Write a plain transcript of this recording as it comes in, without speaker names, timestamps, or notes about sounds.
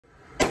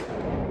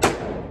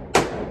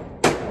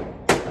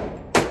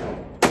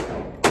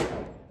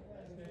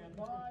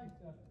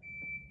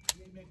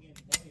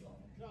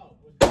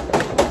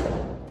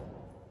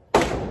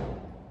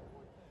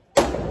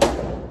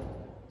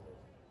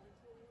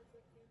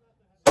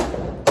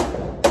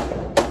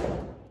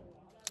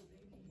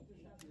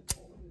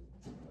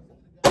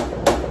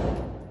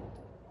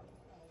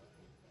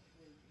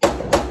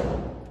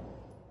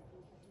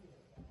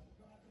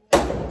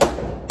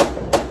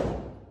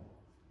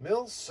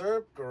Will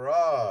Serp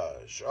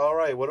Garage. All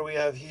right, what do we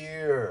have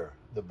here?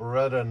 The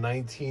Beretta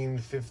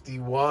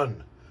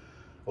 1951.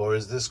 Or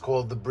is this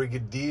called the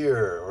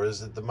Brigadier? Or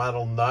is it the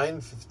model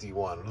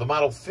 951? Or the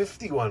model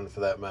 51 for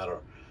that matter?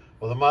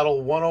 Or the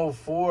model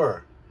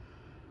 104?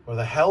 Or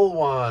the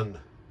Hellwan?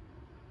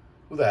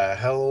 Who the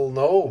hell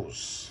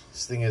knows?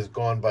 This thing has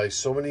gone by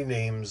so many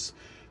names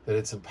that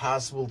it's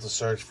impossible to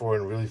search for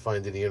and really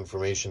find any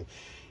information.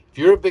 If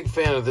you're a big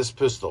fan of this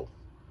pistol,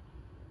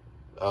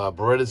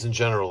 Berettas in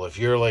general, if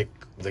you're like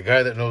the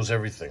guy that knows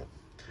everything,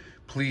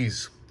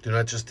 please do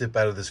not just dip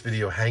out of this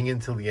video. Hang in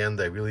till the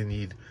end.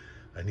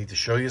 I need to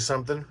show you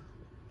something.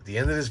 At the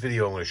end of this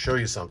video, I'm going to show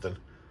you something,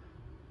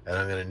 and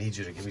I'm going to need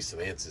you to give me some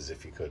answers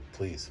if you could,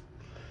 please.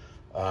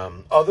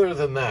 Other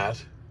than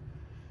that,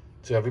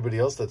 to everybody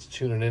else that's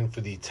tuning in for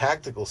the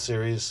tactical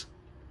series,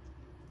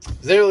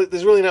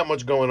 there's really not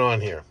much going on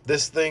here.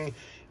 This thing,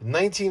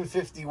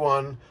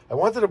 1951, I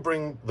wanted to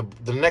bring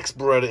the next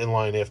Beretta in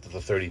line after the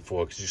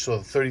 34, because you saw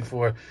the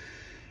 34,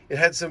 it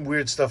had some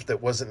weird stuff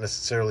that wasn't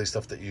necessarily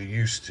stuff that you're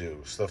used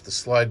to. Stuff, the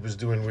slide was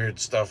doing weird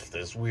stuff.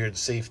 There's weird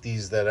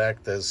safeties that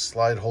act as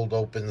slide hold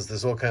opens.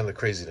 There's all kind of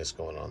craziness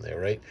going on there,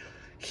 right?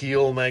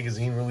 Heel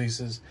magazine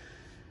releases.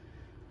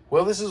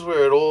 Well, this is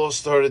where it all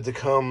started to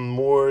come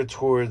more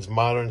towards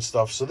modern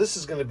stuff. So this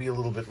is going to be a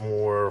little bit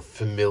more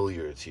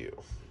familiar to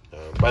you.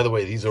 By the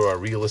way, these are our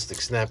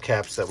realistic snap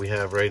caps that we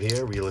have right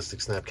here,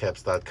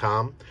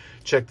 realisticsnapcaps.com.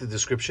 Check the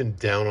description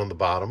down on the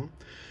bottom,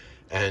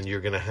 and you're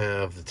going to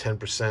have the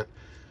 10%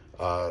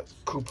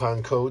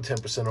 coupon code,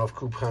 10% off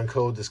coupon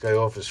code. This guy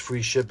offers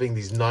free shipping.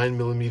 These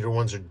 9mm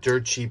ones are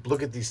dirt cheap.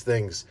 Look at these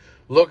things.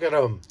 Look at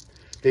them.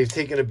 They've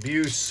taken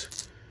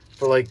abuse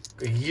for like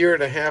a year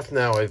and a half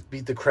now. I've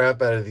beat the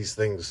crap out of these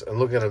things, and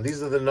look at them.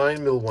 These are the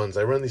 9mm ones.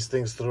 I run these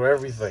things through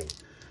everything,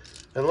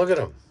 and look at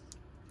them.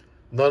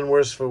 None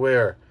worse for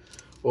wear.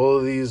 All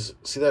of these,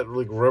 see that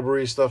like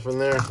rubbery stuff in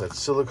there? That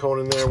silicone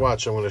in there?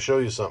 Watch, I'm going to show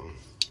you something.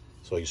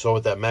 So you saw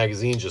what that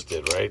magazine just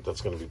did, right? That's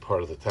going to be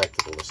part of the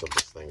tacticalness of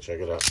this thing. Check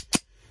it out.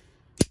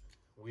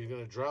 We're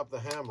going to drop the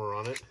hammer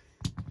on it.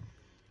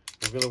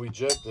 We're going to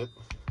eject it.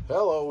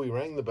 Hello, we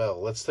rang the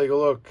bell. Let's take a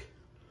look.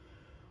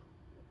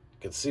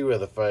 You can see where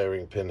the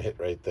firing pin hit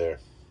right there.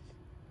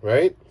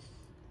 Right?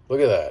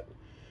 Look at that.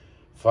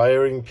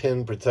 Firing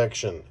pin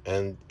protection.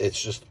 And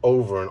it's just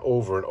over and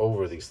over and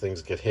over these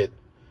things get hit.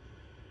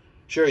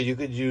 Sure, you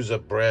could use a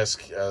brass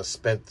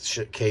spent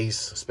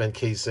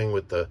casing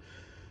with the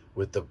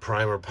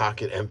primer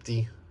pocket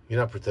empty. You're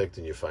not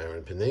protecting your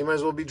firing pin. Then you might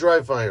as well be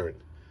dry firing.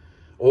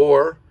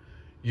 Or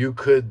you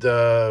could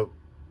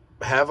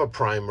have a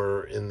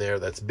primer in there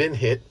that's been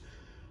hit,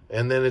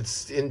 and then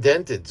it's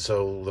indented,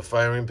 so the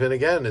firing pin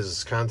again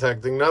is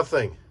contacting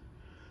nothing.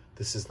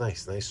 This is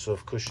nice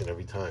soft cushion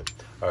every time.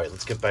 All right,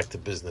 let's get back to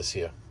business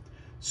here.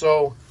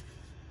 So,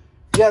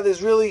 yeah,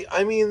 there's really,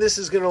 I mean, this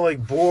is gonna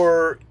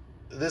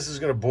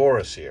bore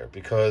us here,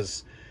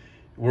 because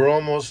we're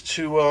almost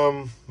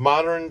to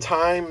modern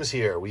times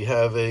here. We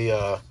have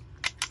everything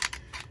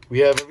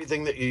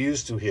that you're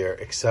used to here,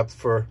 except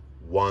for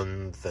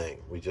one thing.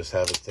 We just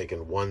haven't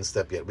taken one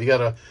step yet. We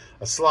got a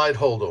slide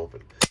hold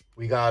open.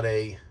 We got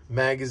a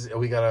magazine.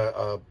 We got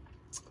a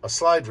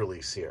slide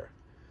release here.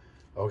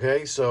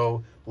 Okay,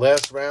 so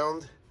last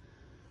round,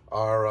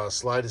 our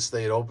slide has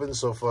stayed open.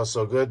 So far,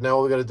 so good. Now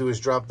all we got to do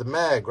is drop the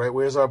mag. Right?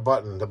 Where's our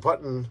button? The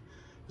button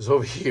is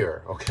over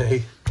here.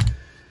 Okay.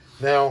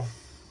 Now,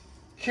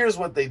 here's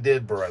what they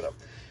did, Beretta.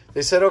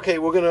 They said, okay,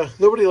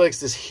 nobody likes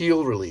this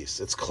heel release.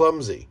 It's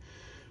clumsy.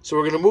 So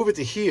we're going to move it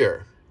to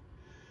here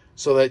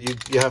so that you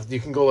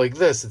can go like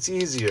this. It's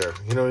easier.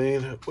 You know what I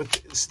mean?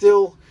 Which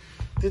still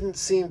didn't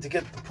seem to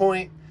get the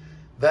point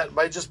that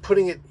by just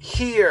putting it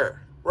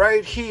here,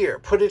 right here,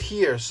 put it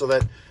here so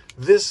that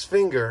this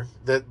finger,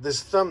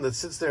 this thumb that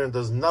sits there and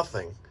does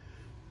nothing,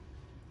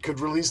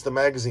 could release the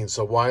magazine.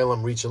 So while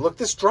I'm reaching, look,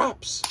 this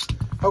drops.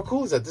 How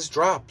cool is that? This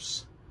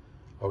drops.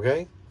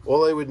 Okay?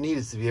 All I would need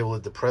is to be able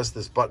to depress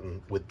this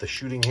button with the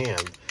shooting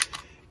hand.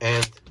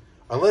 And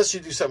unless you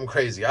do something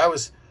crazy, I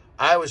was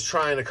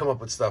trying to come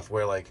up with stuff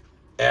where, like,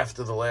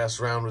 after the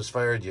last round was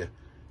fired, you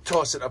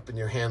toss it up in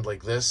your hand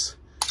like this,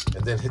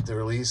 and then hit the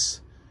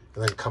release,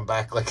 and then come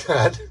back like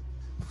that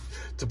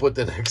to put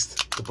the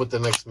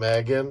next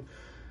mag in.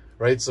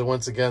 Right? So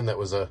once again, that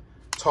was a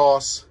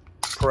toss,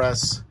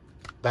 press,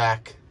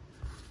 back.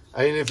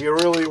 I mean, if you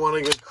really want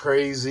to get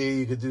crazy,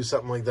 you could do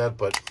something like that,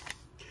 but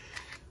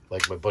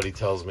like my buddy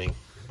tells me,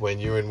 when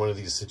you're in one of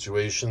these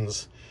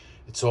situations,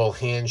 it's all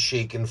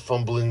handshaking,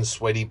 fumbling,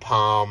 sweaty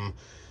palm,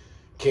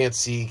 can't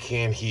see,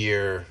 can't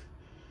hear,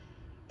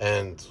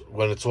 and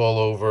when it's all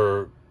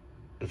over,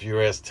 if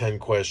you're asked 10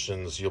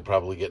 questions, you'll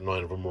probably get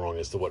 9 of them wrong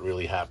as to what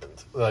really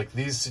happened. Like,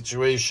 these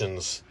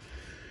situations,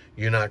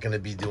 you're not going to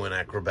be doing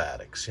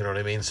acrobatics, you know what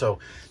I mean? So,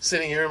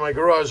 sitting here in my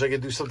garage, I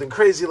could do something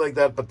crazy like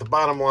that, but the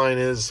bottom line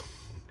is,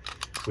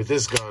 with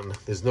this gun,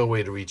 there's no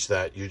way to reach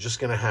that. You're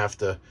just going to have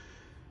to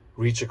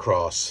reach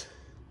across,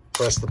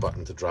 press the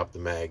button to drop the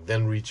mag,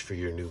 then reach for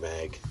your new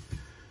mag,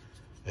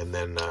 and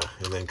then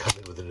come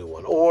in with a new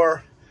one.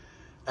 Or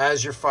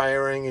as you're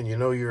firing and you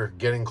know you're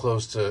getting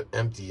close to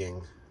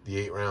emptying the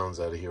 8 rounds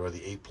out of here, or the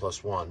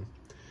 8+1,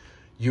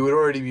 you would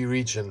already be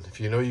reaching. If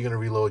you know you're going to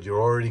reload,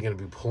 you're already going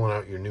to be pulling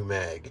out your new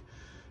mag.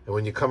 And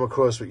when you come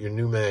across with your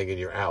new mag and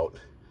you're out,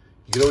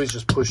 you can always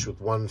just push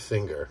with one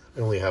finger.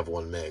 I only have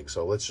one mag,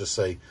 so let's just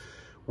say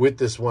with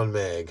this one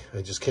mag,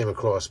 I just came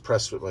across,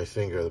 pressed with my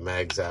finger, the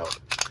mag's out,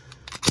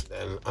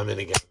 and I'm in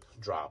again,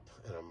 drop,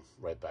 and I'm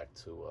right back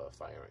to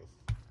firing.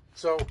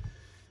 So,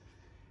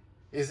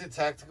 is it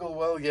tactical?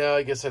 Well, yeah,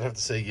 I guess I'd have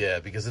to say yeah,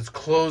 because it's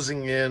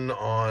closing in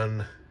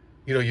on,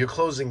 you know, you're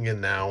closing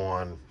in now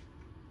on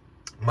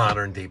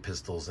modern day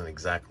pistols and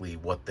exactly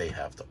what they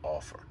have to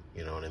offer.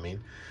 You know what I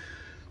mean?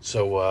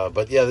 So,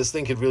 but yeah, this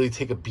thing could really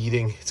take a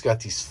beating. It's got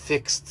these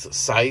fixed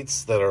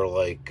sights that are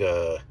like,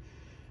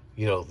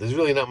 you know, there's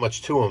really not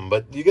much to them,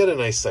 but you get a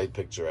nice sight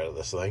picture out of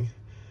this thing.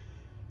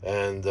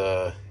 And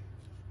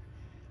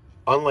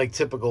unlike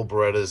typical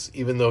Berettas,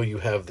 even though you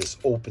have this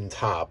open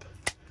top,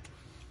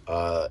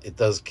 it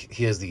does.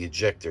 Here's the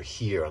ejector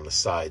here on the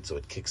side, so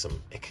it kicks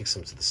them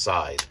to the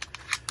side,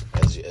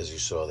 as you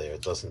saw there.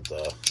 It doesn't.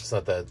 It's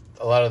not that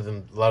a lot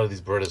of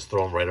these Berettas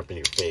throw them right up in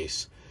your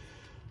face,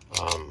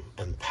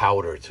 and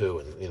powder too,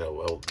 and you know,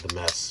 well, the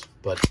mess.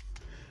 But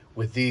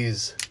with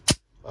these,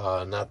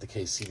 not the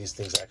case. See, these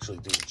things actually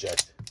do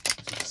eject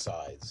to the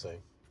side,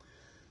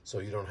 so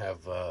you don't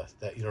have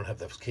that. You don't have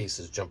those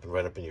cases jumping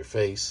right up in your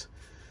face.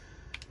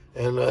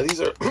 And these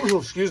are,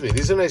 excuse me,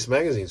 these are nice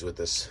magazines with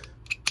this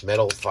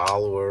metal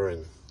follower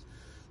and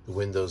the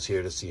windows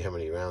here to see how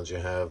many rounds you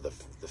have. The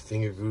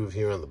finger groove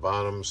here on the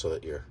bottom so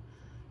that you're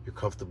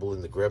comfortable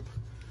in the grip.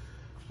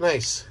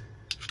 Nice.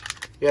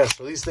 Yeah.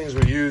 So these things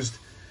were used.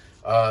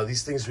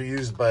 These things were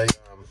used by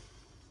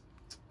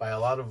a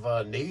lot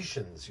of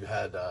nations. You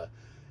had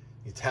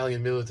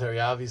Italian military,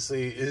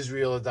 obviously.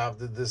 Israel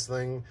adopted this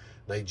thing.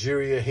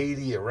 Nigeria,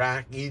 Haiti,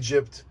 Iraq,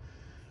 Egypt.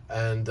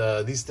 And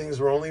these things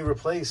were only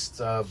replaced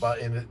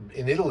in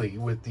Italy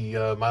with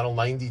the Model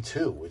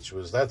 92, which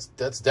was that's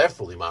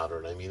definitely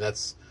modern. I mean,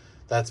 that's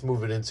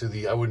moving into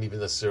the, I wouldn't even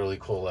necessarily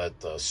call that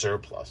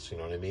surplus. You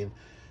know what I mean?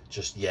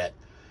 Just yet.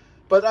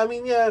 But I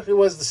mean, yeah, it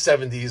was the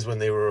 70s when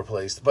they were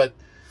replaced. But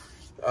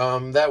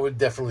that would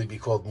definitely be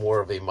called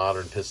more of a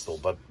modern pistol.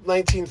 But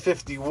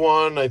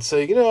 1951, I'd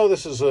say, you know,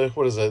 this is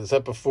what is that? Is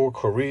that before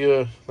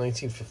Korea?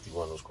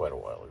 1951 was quite a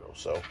while ago.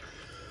 So.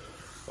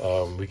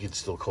 We could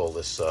still call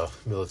this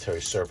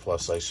military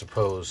surplus, I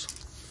suppose.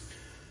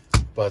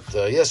 But,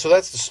 yeah, so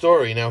that's the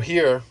story. Now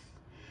here,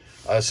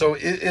 so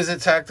is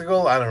it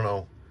tactical? I don't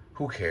know.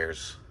 Who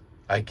cares?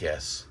 I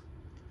guess.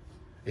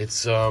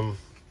 It's, don't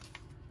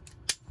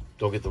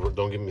get the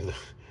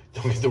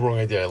wrong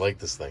idea. I like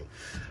this thing.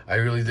 I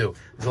really do.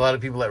 There's a lot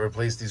of people that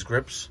replace these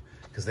grips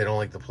because they don't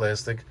like the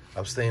plastic.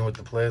 I'm staying with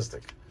the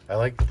plastic. I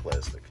like the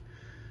plastic.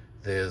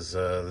 There's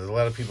a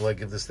lot of people that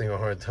give this thing a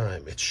hard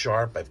time. It's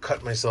sharp. I've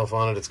cut myself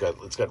on it. It's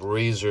got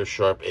razor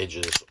sharp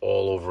edges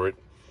all over it.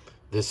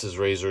 This is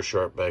razor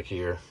sharp back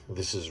here.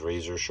 This is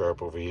razor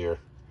sharp over here.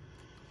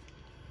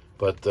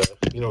 But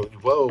you know,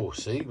 whoa,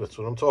 see, that's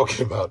what I'm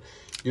talking about.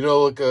 You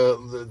know, look,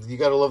 you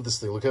gotta love this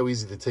thing. Look how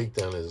easy the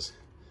takedown is.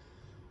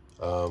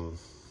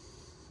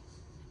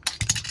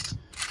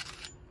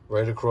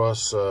 Right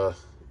across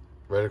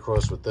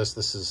with this.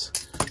 This is,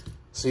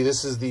 see,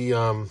 this is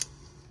the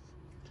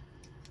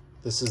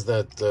this is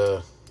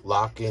that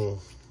locking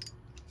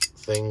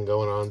thing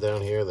going on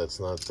down here. That's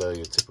not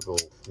your typical,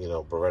 you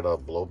know,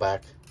 Beretta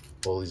blowback.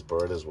 All these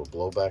Berettas were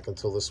blowback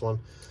until this one.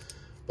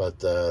 But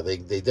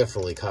they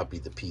definitely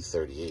copied the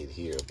P38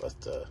 here.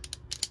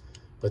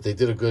 But they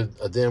did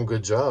a damn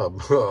good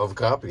job of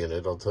copying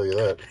it, I'll tell you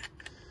that.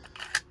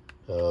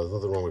 There's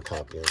nothing wrong with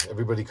copying.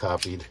 Everybody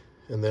copied.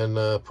 And then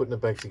putting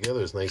it back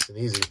together is nice and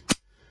easy.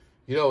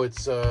 You know,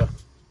 it's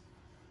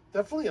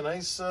definitely a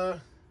nice...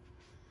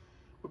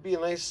 would be a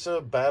nice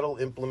battle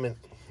implement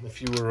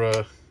if you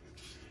were,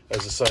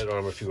 as a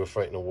sidearm, if you were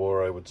fighting a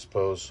war, I would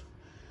suppose.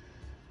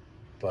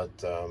 But,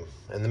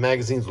 and the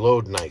magazines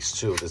load nice,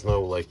 too. There's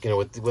no, like, you know,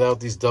 without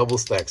these double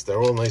stacks,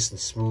 they're all nice and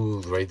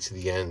smooth right to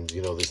the end.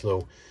 You know, there's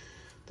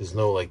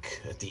no,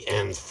 like, at the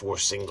end,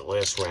 forcing the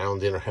last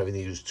round in or having to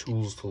use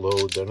tools to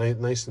load. They're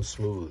nice and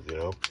smooth, you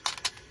know.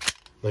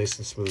 Nice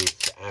and smooth.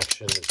 The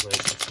action is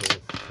nice and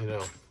smooth, you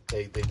know.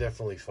 They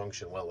definitely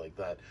function well like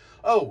that.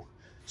 Oh,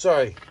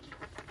 sorry.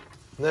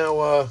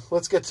 Now,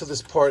 let's get to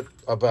this part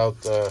about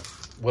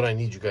what I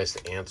need you guys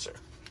to answer.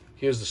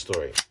 Here's the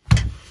story.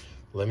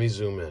 Let me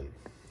zoom in.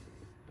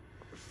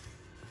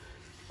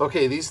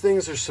 Okay, these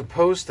things are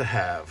supposed to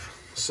have,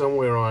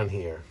 somewhere on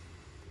here,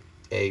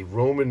 a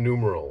Roman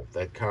numeral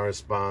that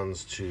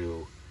corresponds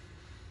to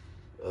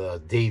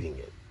dating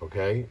it,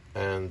 okay?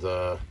 And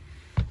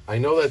I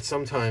know that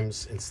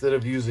sometimes, instead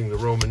of using the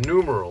Roman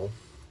numeral,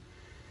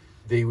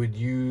 they would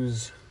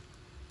use...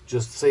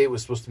 just say it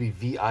was supposed to be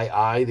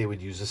VII, they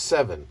would use a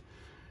 7.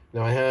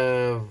 Now I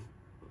have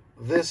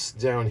this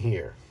down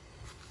here,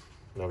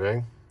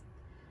 okay?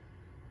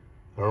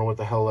 I don't know what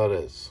the hell that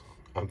is.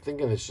 I'm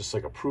thinking it's just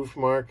like a proof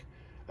mark.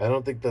 I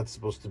don't think that's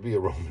supposed to be a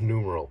Roman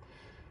numeral,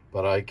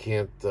 but I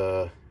can't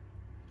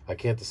I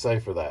can't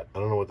decipher that. I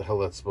don't know what the hell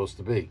that's supposed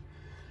to be.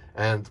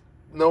 And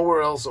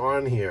nowhere else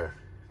on here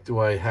do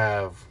I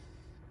have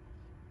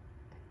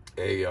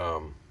a,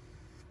 I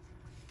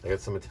got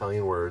some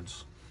Italian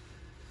words.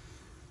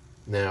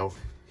 Now,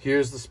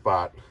 here's the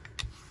spot.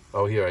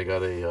 Oh, here, I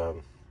got a,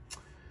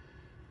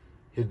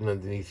 hidden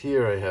underneath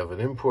here, I have an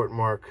import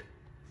mark.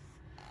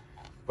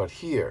 But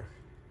here,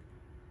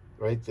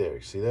 right there,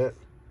 you see that?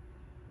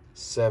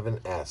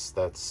 7S,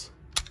 that's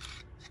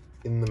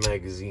in the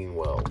magazine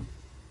well.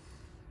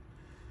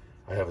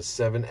 I have a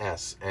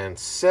 7S, and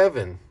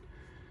 7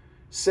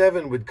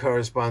 would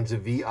correspond to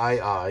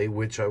VII,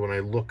 which when I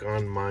look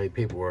on my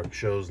paperwork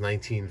shows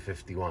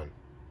 1951.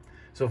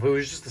 So if it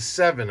was just a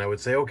 7, I would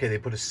say, okay, they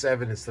put a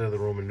 7 instead of the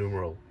Roman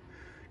numeral,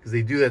 because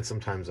they do that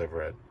sometimes, I've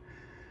read.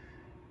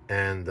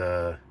 And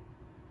there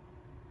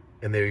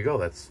you go.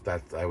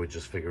 That I would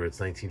just figure it's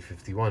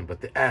 1951.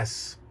 But the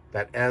S,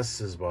 that S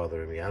is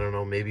bothering me. I don't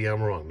know. Maybe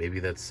I'm wrong. Maybe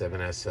that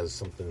 7S has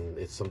something.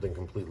 It's something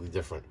completely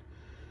different.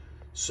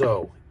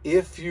 So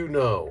if you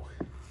know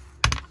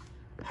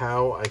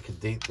how I could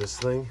date this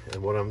thing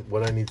and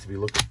what I need to be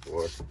looking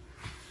for,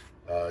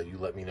 you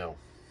let me know.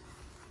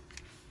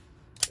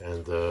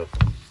 And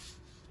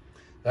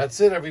that's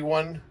it,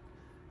 everyone.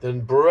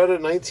 Then Beretta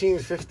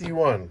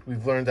 1951.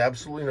 We've learned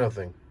absolutely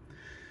nothing.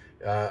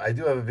 I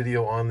do have a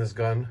video on this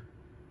gun,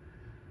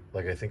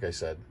 like I think I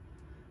said,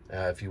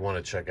 if you want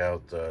to check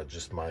out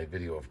just my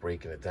video of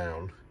breaking it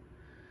down.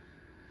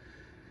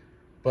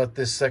 But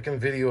this second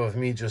video of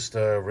me just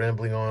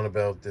rambling on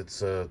about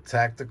its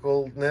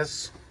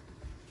tacticalness,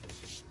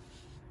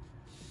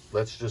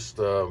 let's just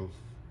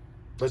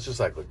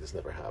act like this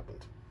never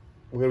happened.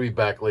 We're gonna be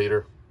back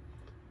later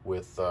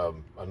with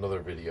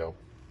another video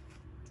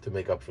to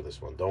make up for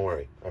this one. Don't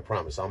worry, I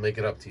promise I'll make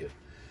it up to you.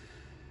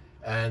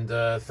 And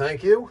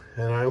thank you,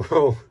 and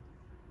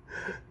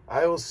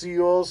I will see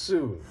you all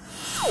soon.